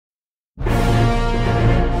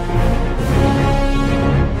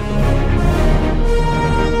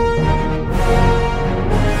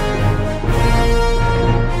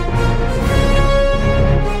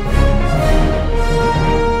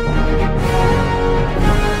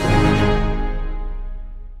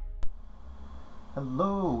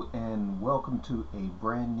to a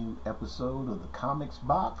brand new episode of the Comics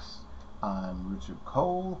Box. I'm Richard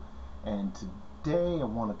Cole, and today I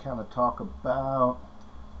want to kind of talk about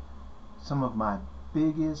some of my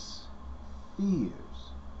biggest fears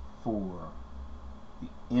for the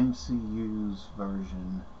MCU's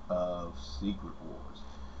version of Secret Wars.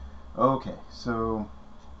 Okay, so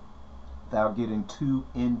without getting too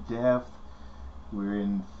in-depth, we're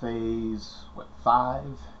in phase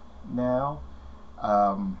 5 now.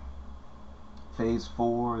 Phase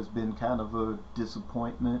 4 has been kind of a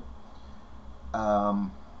disappointment. I'll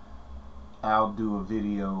do a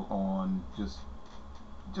video on just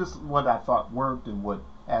what I thought worked and what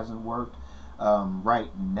hasn't worked.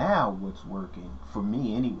 Right now, what's working for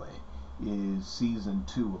me anyway is season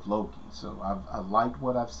 2 of Loki. So I liked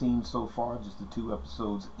what I've seen so far, just the 2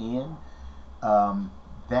 episodes in.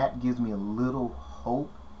 That gives me a little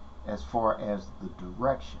hope as far as the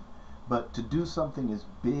direction. But to do something as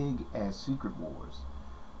big as Secret Wars,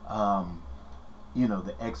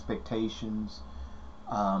 the expectations,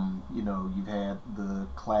 you've had the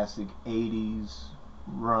classic 80s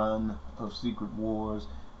run of Secret Wars,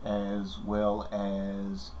 as well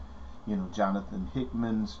as, Jonathan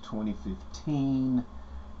Hickman's 2015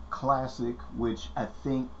 classic, which I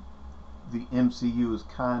think the MCU is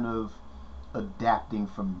kind of adapting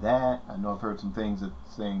from that. I know I've heard some things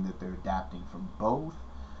saying that they're adapting from both.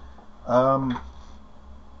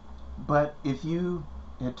 But if you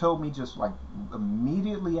had told me just like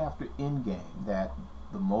immediately after Endgame that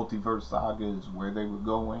the multiverse saga is where they were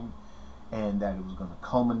going and that it was going to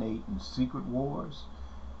culminate in Secret Wars,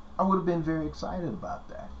 I would have been very excited about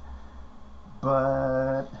that.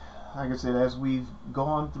 But like I said, as we've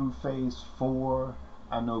gone through phase 4,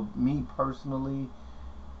 I know me personally,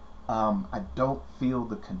 I don't feel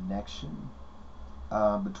the connection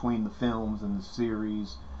between the films and the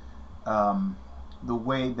series. The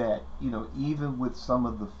way that, even with some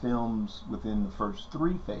of the films within the first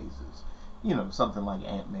 3 phases, something like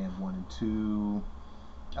Ant-Man 1 and 2,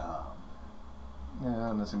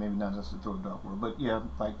 let's say maybe not just to throw a dark word, but yeah,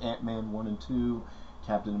 like Ant-Man 1 and 2,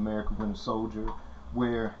 Captain America Winter Soldier,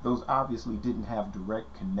 where those obviously didn't have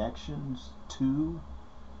direct connections to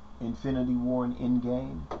Infinity War and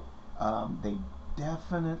Endgame. They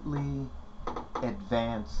definitely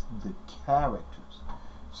advanced the characters.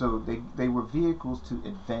 So they were vehicles to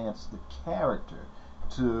advance the character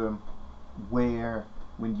to where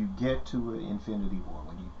when you get to an Infinity War,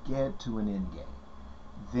 when you get to an Endgame,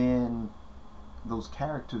 then those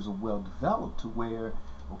characters are well developed to where,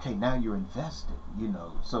 okay, now you're invested,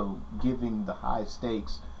 so giving the high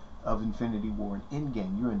stakes of Infinity War and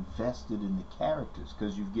Endgame, you're invested in the characters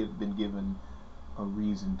because you've been given a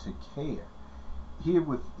reason to care. Here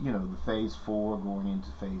with, the phase 4 going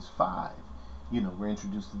into phase 5, we're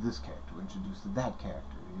introduced to this character, we're introduced to that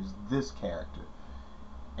character, here's this character,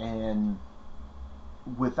 and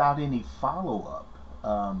without any follow-up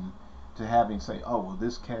to having say, oh, well,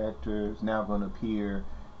 this character is now going to appear,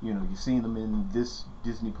 you've seen them in this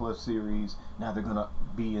Disney Plus series, now they're going to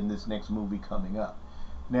be in this next movie coming up.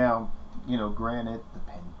 Now, granted, the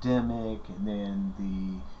pandemic and then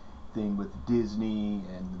the thing with Disney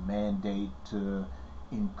and the mandate to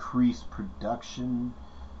increase production,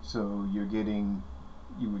 so you were getting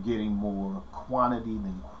more quantity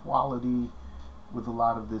than quality with a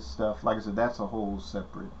lot of this stuff. Like I said, that's a whole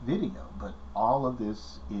separate video, but all of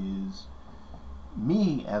this is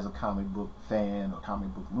me as a comic book fan or comic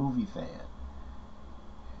book movie fan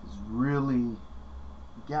has really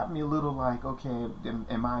got me a little like, okay,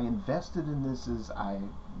 am I invested in this as I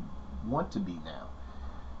want to be now?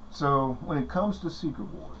 So when it comes to Secret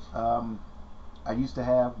Wars, I used to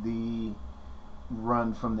have the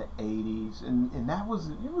run from the 80s, and that was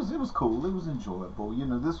it was cool, it was enjoyable.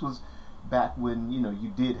 This was back when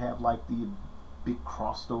you did have like the big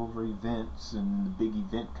crossover events and the big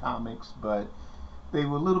event comics, but they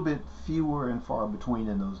were a little bit fewer and far between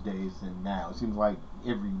in those days than now. It seems like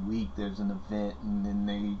every week there's an event and then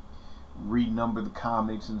they renumber the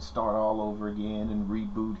comics and start all over again and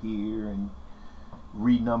reboot here and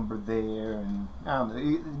renumber there, and I don't know,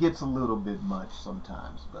 it gets a little bit much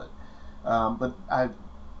sometimes, but I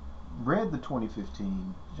read the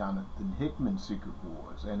 2015 Jonathan Hickman Secret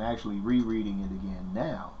Wars and actually rereading it again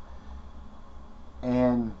now,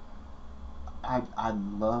 and I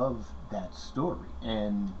love that story,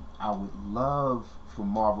 and I would love for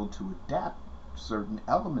Marvel to adapt certain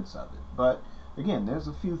elements of it, but again, there's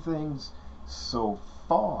a few things so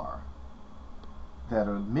far that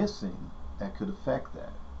are missing that could affect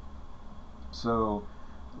that. So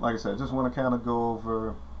like I said, I just want to kind of go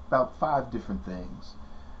over about 5 different things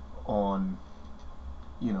on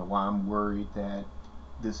why I'm worried that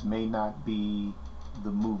this may not be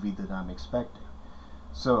the movie that I'm expecting.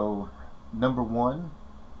 So, number one,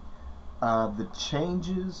 the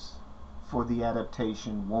changes for the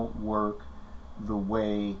adaptation won't work the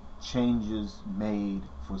way changes made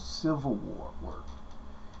for Civil War work.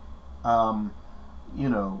 Um, you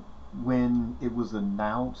know, when it was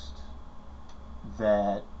announced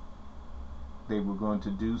that they were going to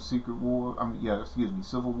do Civil War in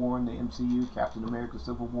the MCU, Captain America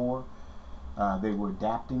Civil War, they were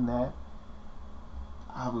adapting that.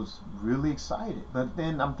 I was really excited, but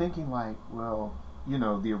then I'm thinking like, well,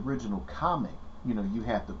 the original comic, you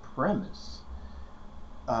had the premise,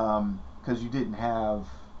 because you didn't have,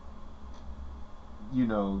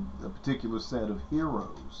 a particular set of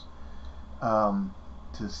heroes,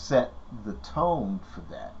 to set the tone for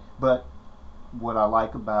that. But what I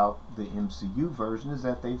like about the MCU version is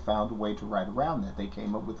that they found a way to write around that. They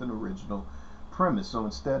came up with an original premise. So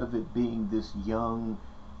instead of it being this young,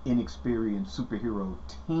 inexperienced superhero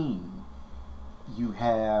team, you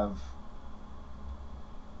have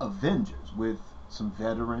Avengers with some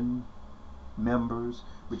veteran members,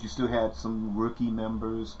 but you still had some rookie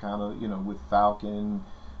members, kind of, with Falcon,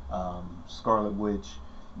 Scarlet Witch,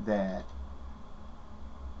 that,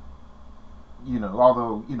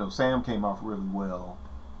 although, Sam came off really well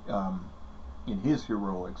in his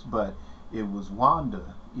heroics, but it was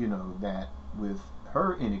Wanda, that with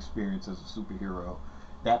her inexperience as a superhero,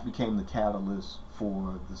 that became the catalyst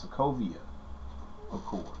for the Sokovia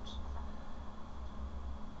Accords.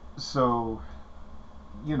 So,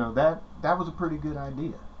 that was a pretty good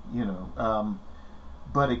idea,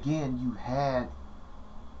 but again, you had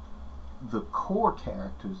the core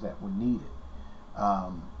characters that were needed.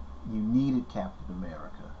 You needed Captain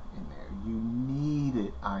America in there. You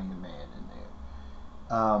needed Iron Man in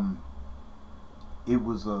there. It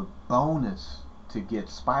was a bonus to get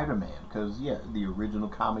Spider-Man because, the original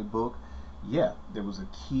comic book, there was a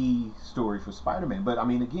key story for Spider-Man. But, I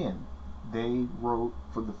mean, again, they wrote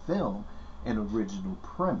for the film an original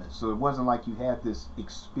premise. So it wasn't like you had this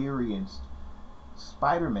experienced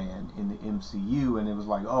Spider-Man in the MCU and it was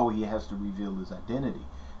like, oh, he has to reveal his identity.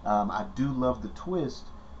 I do love the twist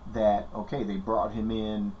that, okay, they brought him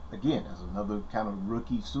in again as another kind of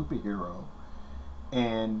rookie superhero,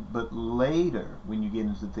 but later when you get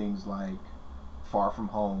into things like Far From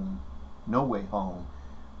Home, No Way Home,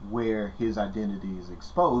 where his identity is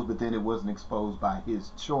exposed, but then it wasn't exposed by his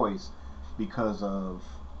choice because of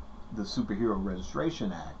the Superhero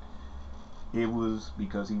Registration Act. It was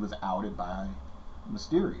because he was outed by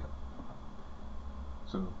Mysterio.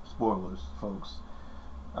 So spoilers, folks.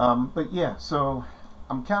 But yeah, so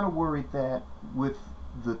I'm kind of worried that with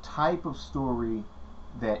the type of story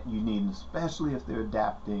that you need, and especially if they're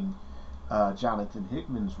adapting Jonathan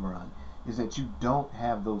Hickman's run, is that you don't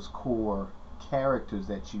have those core characters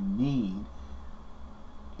that you need,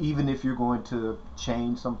 even if you're going to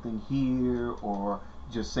change something here or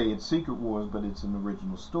just say it's Secret Wars, but it's an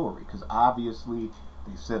original story. Because obviously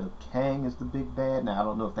they set up Kang as the big bad. Now I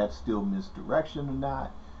don't know if that's still misdirection or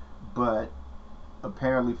not, but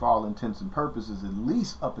apparently for all intents and purposes, at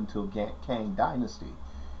least up until Kang Dynasty,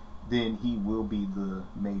 then he will be the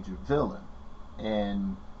major villain.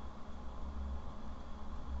 And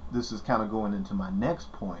this is kind of going into my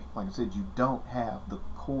next point. Like I said, you don't have the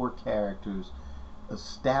core characters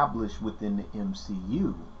established within the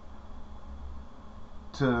MCU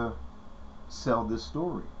to sell this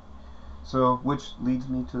story. So, which leads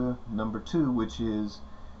me to number 2, which is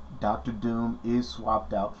Doctor Doom is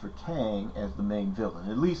swapped out for Kang as the main villain,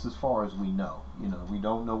 at least as far as we know. We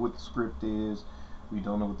don't know what the script is, we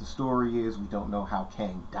don't know what the story is, we don't know how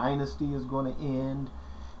Kang Dynasty is going to end.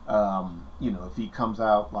 If he comes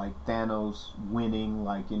out like Thanos winning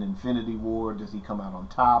like in Infinity War, does he come out on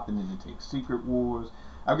top and then it takes Secret Wars?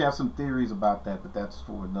 I've got some theories about that, but that's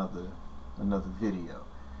for another video.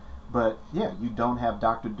 But yeah, you don't have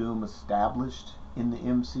Doctor Doom established in the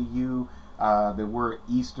MCU. There were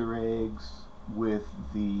Easter eggs with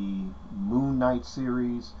the Moon Knight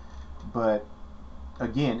series, but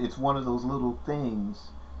again, it's one of those little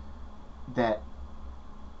things that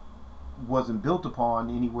wasn't built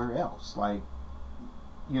upon anywhere else. Like,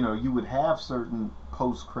 you would have certain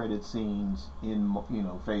post-credit scenes in,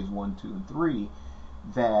 phase 1, 2, and 3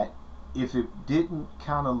 that if it didn't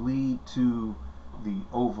kind of lead to the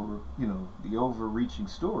overreaching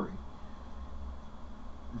story,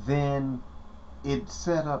 then it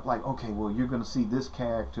set up like, okay, well, you're going to see this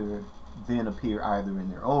character then appear either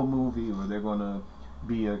in their own movie or they're going to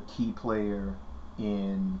be a key player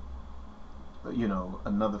in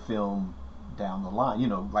another film down the line,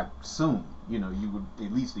 like soon, you would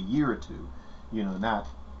at least a year or two, not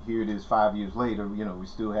here it is 5 years later. We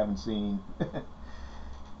still haven't seen.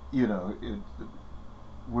 you know, it,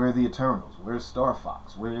 where are the Eternals? Where's Star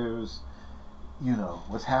Fox? Where's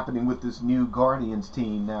what's happening with this new Guardians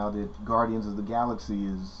team now that Guardians of the Galaxy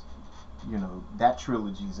is, that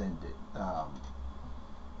trilogy's ended.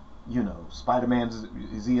 Spider-Man's,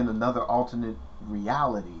 is he in another alternate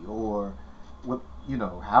reality, or what?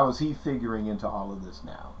 How is he figuring into all of this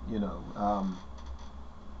now?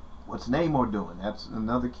 What's Namor doing? That's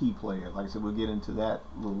another key player. Like I said, we'll get into that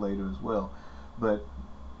a little later as well. But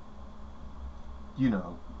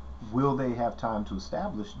will they have time to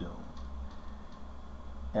establish Doom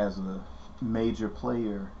as a major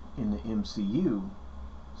player in the MCU?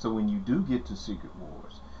 So when you do get to Secret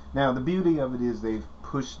Wars, now the beauty of it is they've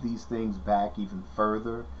pushed these things back even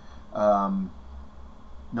further.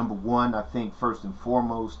 Number one, I think first and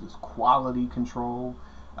foremost is quality control.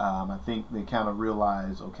 I think they kind of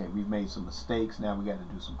realize, okay, we've made some mistakes. Now we got to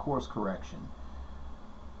do some course correction.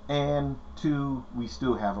 And two, we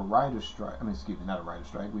still have a writer's strike. I mean, excuse me, not a writer's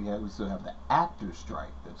strike. We still have the actor's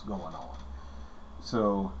strike that's going on.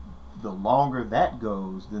 So the longer that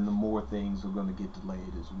goes, then the more things are going to get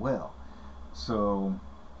delayed as well. So,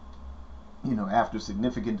 after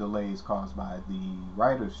significant delays caused by the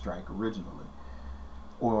writer's strike originally,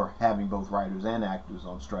 or having both writers and actors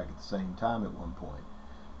on strike at the same time at one point.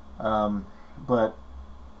 But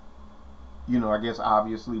I guess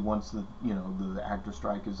obviously once the actor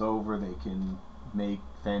strike is over, they can make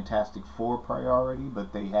Fantastic Four priority,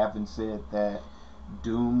 but they haven't said that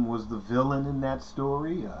Doom was the villain in that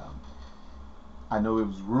story. I know it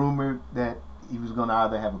was rumored that he was going to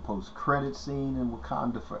either have a post-credit scene in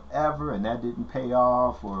Wakanda Forever, and that didn't pay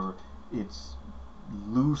off, or it's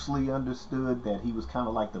loosely understood that he was kind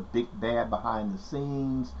of like the big bad behind the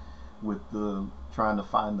scenes with the trying to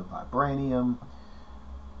find the vibranium.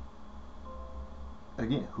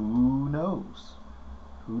 Again, who knows?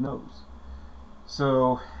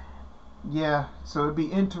 So yeah, so it'd be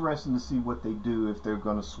interesting to see what they do if they're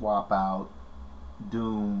going to swap out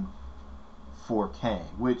Doom for Kang,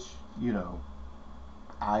 which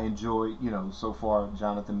I enjoy so far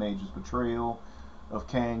Jonathan Majors' portrayal of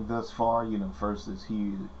Kang thus far. First is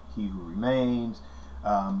He Who Remains.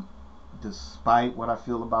 Despite what I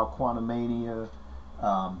feel about Quantumania,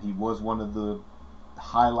 he was one of the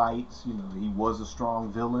highlights. He was a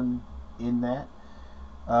strong villain in that.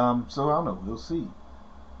 So I don't know. We'll see.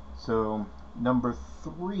 So number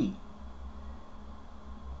 3,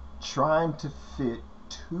 trying to fit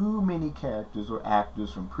too many characters or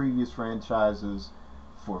actors from previous franchises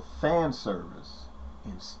for fan service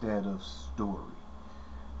instead of story.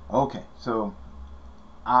 Okay, so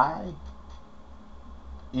I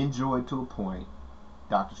enjoyed to a point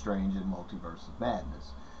Doctor Strange and Multiverse of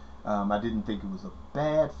Madness. I didn't think it was a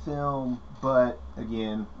bad film, but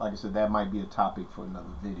again, like I said, that might be a topic for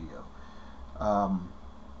another video.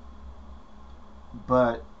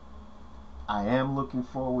 But I am looking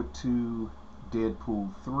forward to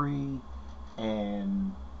Deadpool 3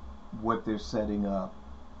 and what they're setting up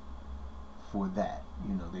for that.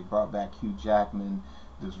 They brought back Hugh Jackman.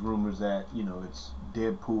 There's rumors that it's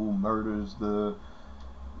Deadpool murders the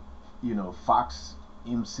Fox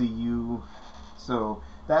MCU. So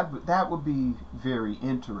that would be very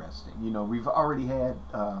interesting. We've already had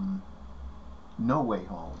No Way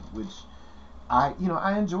Home, which I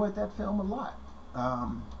enjoyed that film a lot. I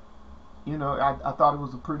thought it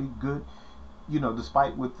was a pretty good,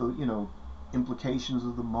 despite with the implications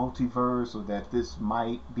of the multiverse, or that this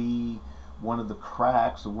might be one of the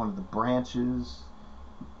cracks or one of the branches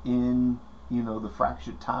in the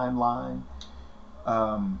fractured timeline.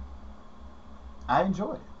 I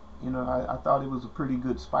enjoyed it. I thought it was a pretty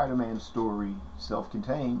good Spider-Man story,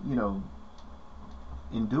 self-contained,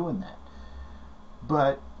 in doing that.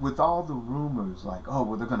 But with all the rumors, like, oh,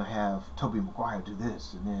 well, they're going to have Tobey Maguire do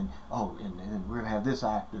this, and then, and then we're going to have this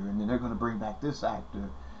actor, and then they're going to bring back this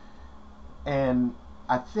actor. And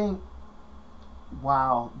I think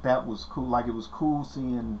while that was cool, like it was cool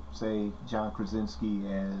seeing, say, John Krasinski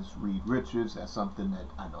as Reed Richards, that's something that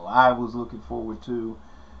I know I was looking forward to.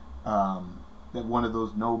 That one of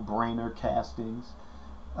those no-brainer castings.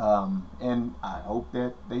 And I hope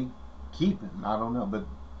that they keep him. I don't know, but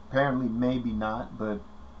apparently maybe not. But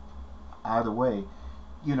either way,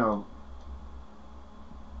 to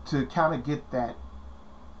kind of get that,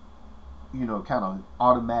 kind of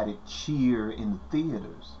automatic cheer in the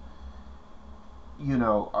theaters,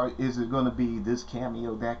 is it going to be this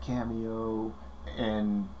cameo, that cameo,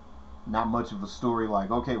 and not much of a story like,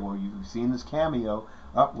 okay, well, you've seen this cameo,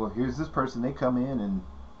 well, here's this person, they come in and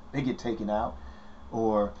they get taken out,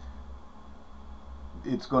 or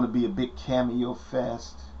it's going to be a big cameo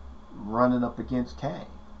fest, running up against Kang.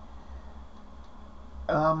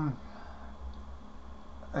 Um,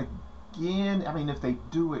 Again, I mean, if they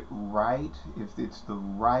do it right, if it's the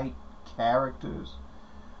right characters,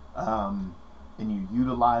 um, and you're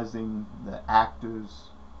utilizing the actors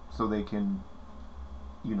so they can,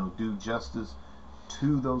 do justice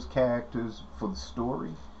to those characters for the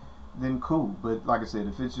story, then cool. But like I said,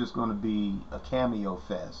 if it's just going to be a cameo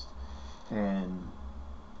fest, and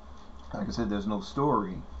like I said, there's no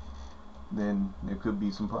story, then there could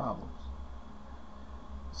be some problems.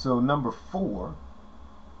 So number 4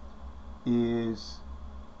 is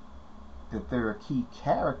that there are key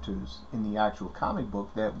characters in the actual comic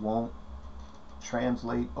book that won't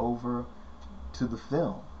translate over to the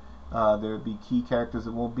film. There'll be key characters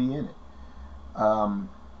that won't be in it.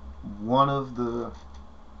 One of the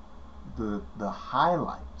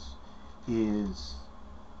highlights is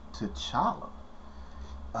T'Challa.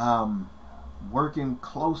 Working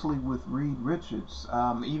closely with Reed Richards,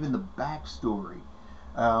 even the backstory,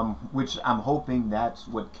 which I'm hoping that's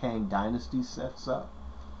what Kang Dynasty sets up,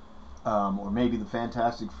 or maybe the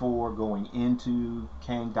Fantastic Four going into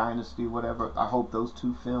Kang Dynasty, whatever. I hope those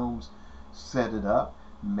 2 films set it up.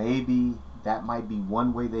 Maybe that might be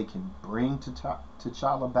one way they can bring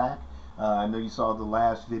T'Challa back. I know you saw the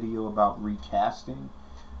last video about recasting.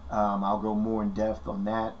 I'll go more in depth on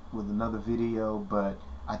that with another video, but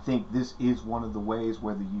I think this is one of the ways,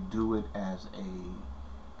 whether you do it as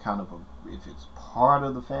a kind of if it's part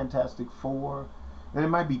of the Fantastic Four, then it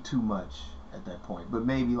might be too much at that point, but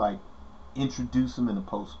maybe like introduce them in a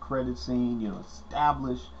post-credit scene,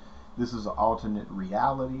 establish this is an alternate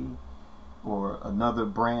reality or another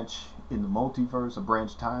branch in the multiverse, a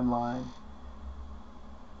branch timeline,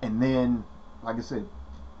 and then, like I said,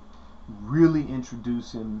 really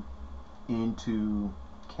introduce him into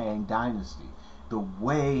Kang Dynasty the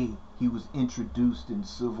way he was introduced in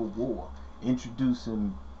Civil War. Introduce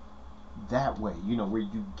him that way, where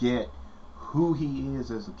you get who he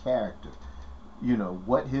is as a character,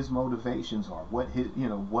 what his motivations are, what his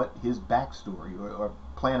backstory, or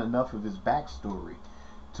plan enough of his backstory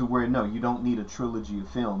to where, no, you don't need a trilogy of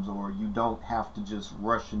films, or you don't have to just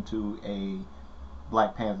rush into a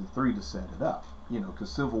Black Panther 3 to set it up,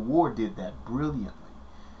 because Civil War did that brilliantly,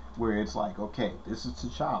 where it's like, okay, this is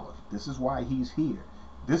T'Challa, this is why he's here,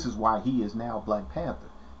 this is why he is now Black Panther,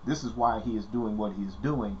 this is why he is doing what he's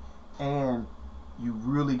doing, and you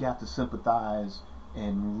really got to sympathize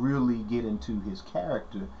and really get into his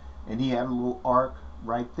character. And he had a little arc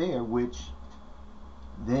right there, which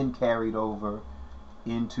then carried over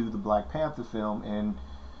into the Black Panther film. And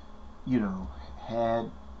had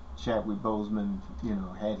Chadwick Boseman,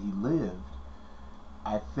 had he lived,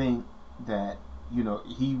 I think that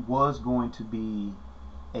he was going to be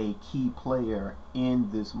a key player in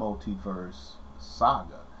this multiverse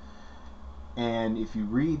saga. And if you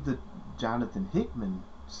read the Jonathan Hickman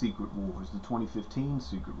Secret Wars, the 2015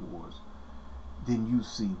 Secret Wars, then you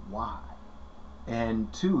see why.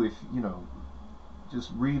 And 2, if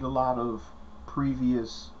just read a lot of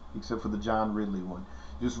previous, except for the John Ridley one,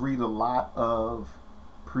 just read a lot of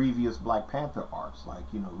previous Black Panther arcs, like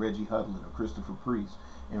Reggie Hudlin or Christopher Priest,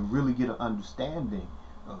 and really get an understanding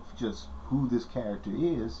of just who this character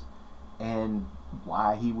is and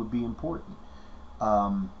why he would be important.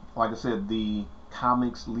 Like I said, the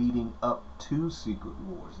comics leading up to Secret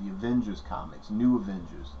Wars, the Avengers comics, New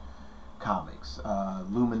Avengers comics,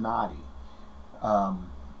 Illuminati,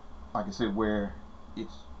 like I said, where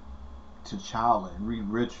it's T'Challa and Reed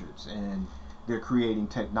Richards, and they're creating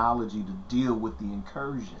technology to deal with the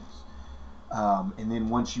incursions. And then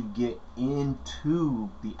once you get into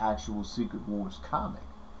the actual Secret Wars comic,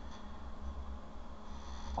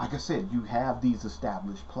 like I said, you have these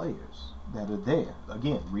established players that are there.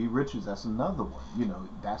 Again, Reed Richards, that's another one.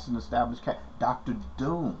 That's an established character. Dr.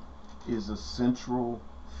 Doom is a central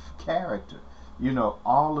character.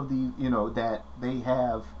 All of these, that they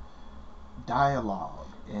have dialogue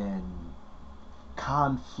and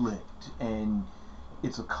conflict, and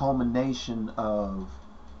it's a culmination of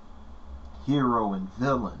hero and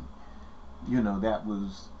villain, that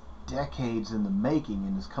was decades in the making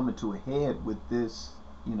and is coming to a head with this,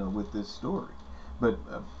 with this story. But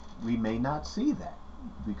we may not see that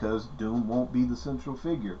because Doom won't be the central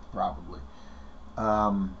figure, probably.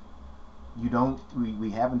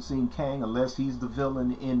 We haven't seen Kang unless he's the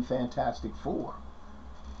villain in Fantastic Four.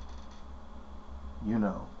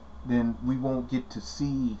 Then we won't get to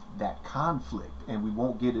see that conflict, and we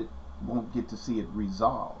won't get to see it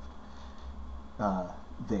resolved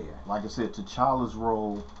there. Like I said, T'Challa's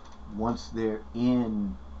role, once they're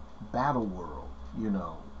in Battle World,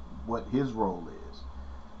 what his role is.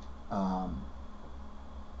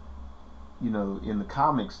 in the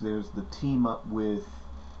comics, there's the team up with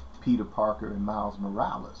Peter Parker and Miles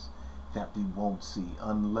Morales that we won't see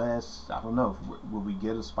unless, I don't know, will we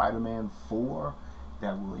get a Spider-Man 4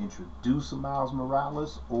 that will introduce a Miles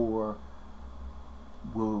Morales, or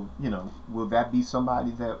will that be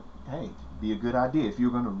somebody that, hey, be a good idea if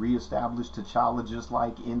you're going to reestablish T'Challa just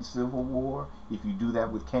like in Civil War. If you do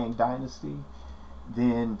that with Kang Dynasty,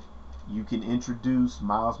 then you can introduce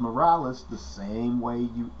Miles Morales the same way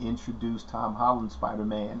you introduced Tom Holland's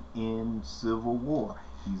Spider-Man in Civil War.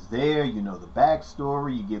 He's there, you know the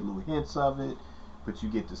backstory, you get little hints of it, but you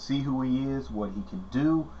get to see who he is, what he can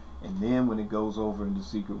do, and then when it goes over into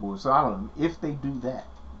Secret War. So I don't know, if they do that,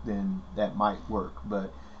 then that might work,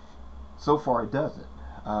 but so far it doesn't.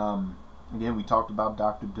 Again, we talked about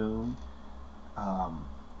Doctor Doom,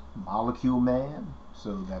 Molecule Man,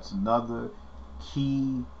 so that's another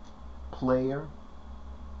key player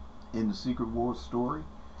in the Secret War story.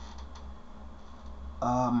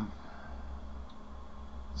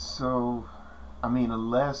 So, I mean,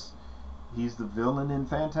 unless he's the villain in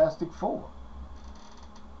Fantastic Four,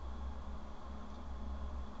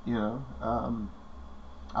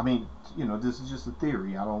 I mean, this is just a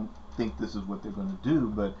theory. I don't think this is what they're going to do,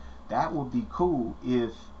 but that would be cool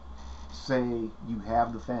if, say, you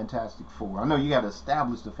have the Fantastic Four. I know you got to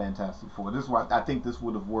establish the Fantastic Four. This is why I think this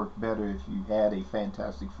would have worked better if you had a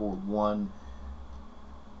Fantastic Four 1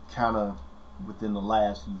 kind of within the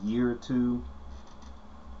last year or two.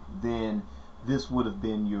 Then this would have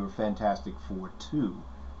been your Fantastic Four 2,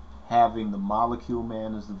 having the Molecule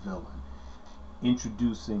Man as the villain,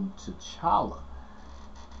 introducing T'Challa,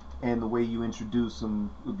 and the way you introduce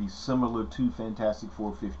him would be similar to Fantastic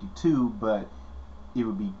Four 52, but it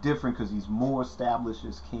would be different because he's more established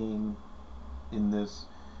as King in this.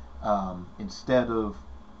 Instead of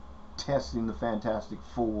testing the Fantastic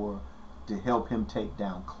Four to help him take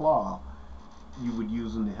down Claw, you would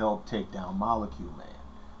use him to help take down Molecule Man.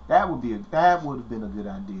 That would have been a good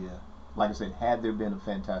idea. Like I said, had there been a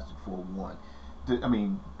Fantastic Four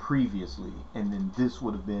 1, previously, and then this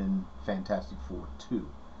would have been Fantastic Four 2.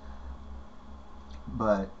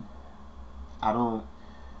 But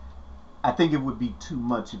I think it would be too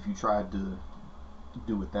much if you tried to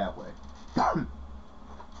do it that way.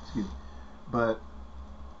 Excuse me. But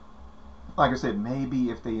like I said, maybe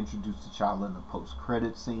if they introduce T'Challa in a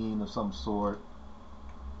post-credit scene of some sort,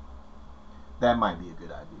 that might be a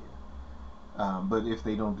good idea. But if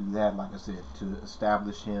they don't do that, like I said, to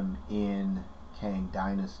establish him in Kang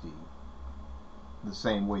Dynasty the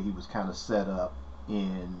same way he was kind of set up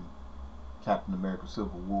in Captain America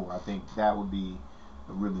Civil War, I think that would be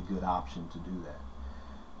a really good option to do that.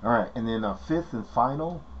 Alright, and then our fifth and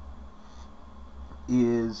final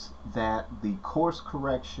is that the course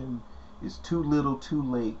correction is too little too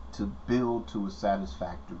late to build to a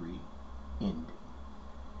satisfactory ending.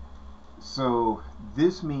 So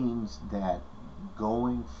this means that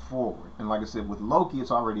going forward, and like I said, with Loki it's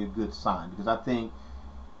already a good sign, because I think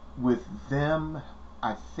with them,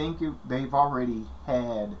 they've already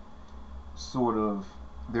had sort of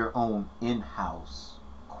their own in-house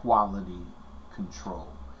quality control,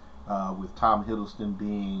 with Tom Hiddleston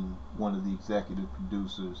being one of the executive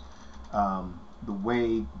producers. The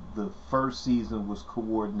way the first season was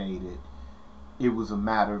coordinated, it was a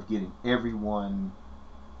matter of getting everyone,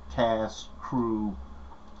 cast, crew,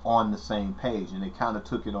 on the same page, and they kind of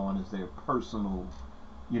took it on as their personal,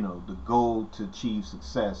 the goal to achieve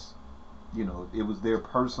success. It was their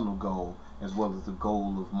personal goal as well as the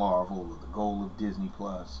goal of Marvel or the goal of Disney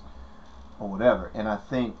Plus or whatever. And I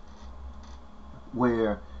think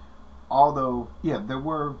although there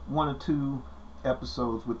were 1 or 2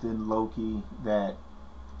 episodes within Loki that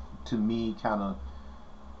to me kind of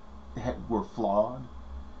were flawed,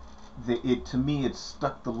 to me it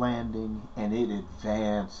stuck the landing and it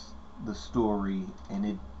advanced the story and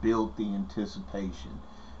it built the anticipation.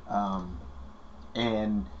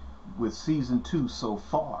 And with season 2 so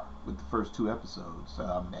far, with the first 2 episodes,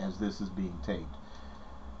 as this is being taped,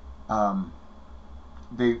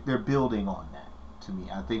 they're building on that. To me,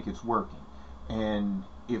 I think it's working. And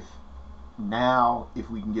if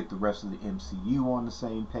we can get the rest of the MCU on the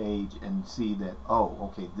same page and see that, oh,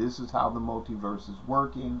 okay, this is how the multiverse is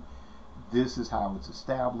working, this is how it's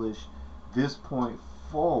established, this point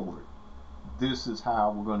forward, this is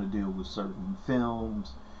how we're going to deal with certain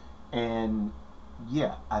films. And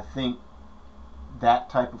I think that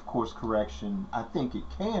type of course correction, I think it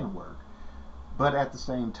can work. But at the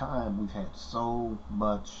same time, we've had so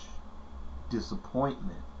much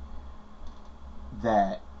disappointment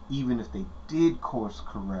that even if they did course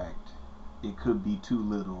correct, it could be too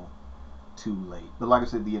little too late. But like I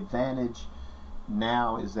said, the advantage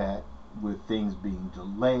now is that with things being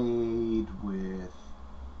delayed, with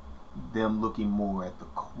them looking more at the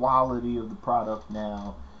quality of the product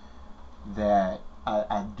now, that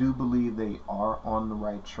I do believe they are on the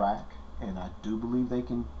right track, and I do believe they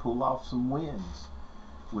can pull off some wins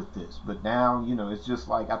with this. But now, it's just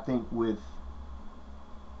like, I think with,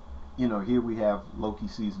 here we have Loki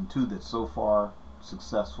season 2 that's so far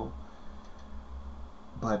successful.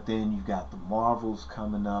 But then you got the Marvels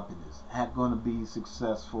coming up, and is that going to be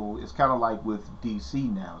successful? It's kind of like with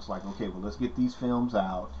DC now. It's like, okay, well, let's get these films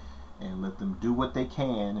out and let them do what they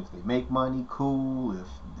can. If they make money, cool. If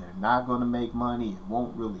they're not going to make money, it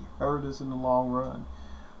won't really hurt us in the long run.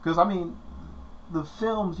 Because, I mean, the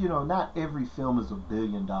films, not every film is $1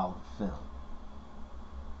 billion film.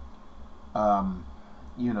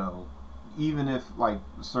 Even if, like,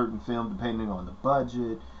 certain film, depending on the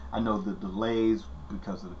budget, I know the delays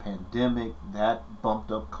because of the pandemic, that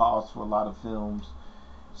bumped up costs for a lot of films.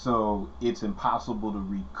 So it's impossible to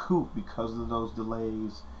recoup because of those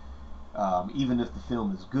delays. Even if the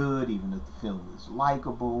film is good, even if the film is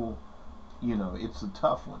likable, it's a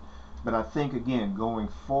tough one. But I think, again, going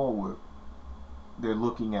forward, they're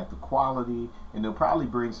looking at the quality, and they'll probably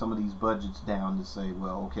bring some of these budgets down to say,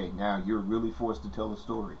 well, okay, now you're really forced to tell a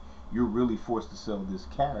story. You're really forced to sell this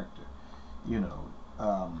character. You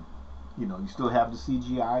still have the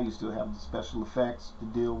CGI, you still have the special effects to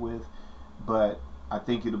deal with, but I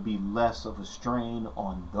think it'll be less of a strain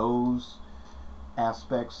on those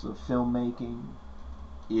aspects of filmmaking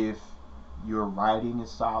if your writing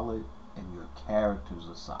is solid and your characters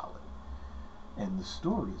are solid and the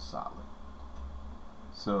story is solid.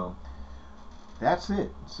 So that's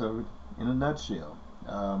it. So in a nutshell,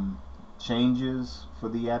 changes for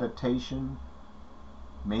the adaptation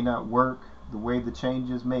may not work the way the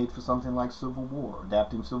changes made for something like Civil War,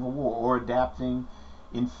 adapting Civil War, or adapting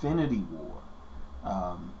Infinity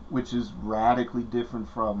War, which is radically different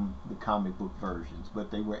from the comic book versions,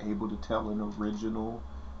 but they were able to tell an original,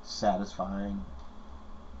 satisfying,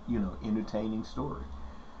 entertaining story.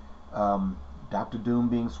 Doctor Doom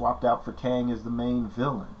being swapped out for Kang as the main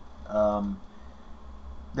villain.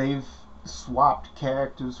 They've swapped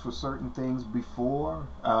characters for certain things before,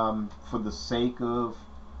 for the sake of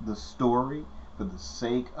the story, for the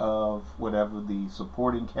sake of whatever the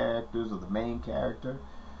supporting characters or the main character,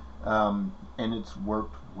 and it's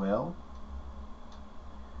worked well.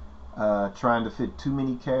 Trying to fit too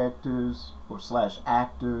many characters or /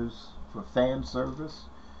 actors for fan service,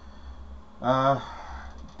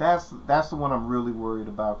 that's the one I'm really worried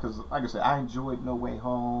about, because like I said, I enjoyed No Way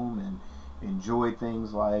Home and enjoyed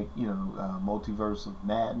things like Multiverse of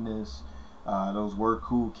Madness. Those were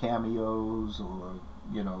cool cameos, or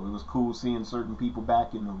it was cool seeing certain people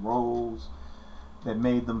back in the roles that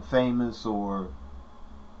made them famous, or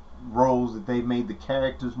roles that they made the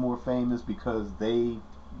characters more famous because they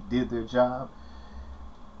did their job.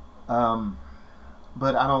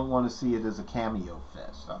 But I don't want to see it as a cameo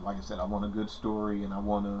fest. Like I said, I want a good story, and I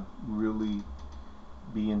want to really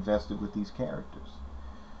be invested with these characters.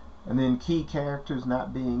 And then key characters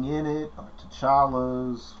not being in it are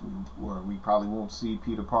T'Challa's, where we probably won't see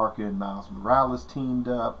Peter Parker and Miles Morales teamed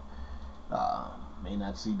up. May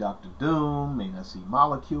not see Doctor Doom, may not see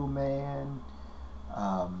Molecule Man.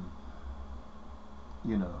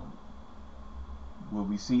 Will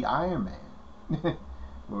we see Iron Man?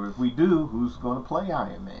 Or if we do, who's going to play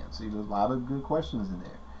Iron Man? See, there's a lot of good questions in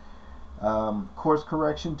there. Course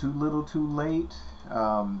correction, too little, too late.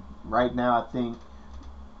 Right now, I think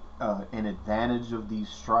an advantage of these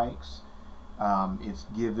strikes, it's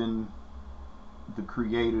given the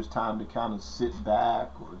creators time to kind of sit back,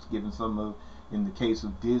 or it's given in the case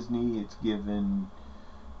of Disney, it's given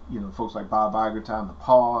folks like Bob Iger time to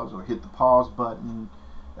pause or hit the pause button.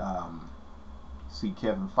 See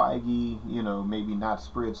Kevin Feige, maybe not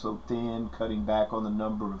spread so thin, cutting back on the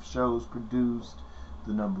number of shows produced,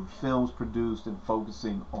 the number of films produced, and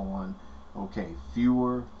focusing on, okay,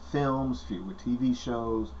 fewer films, fewer TV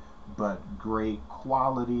shows, but great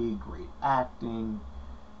quality, great acting,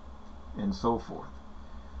 and so forth.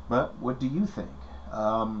 But what do you think?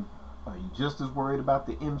 Are you just as worried about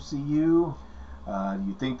the MCU? Do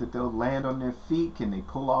you think that they'll land on their feet? Can they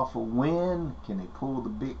pull off a win? Can they pull the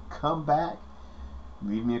big comeback?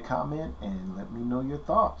 Leave me a comment and let me know your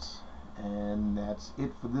thoughts. And that's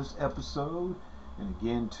it for this episode. And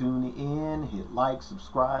again, tune in, hit like,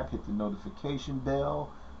 subscribe, hit the notification bell,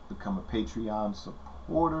 become a Patreon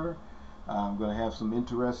supporter. I'm going to have some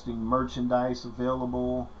interesting merchandise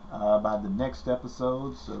available by the next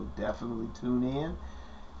episode, so definitely tune in.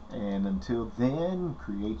 And until then,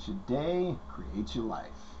 create your day, create your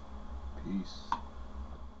life. Peace.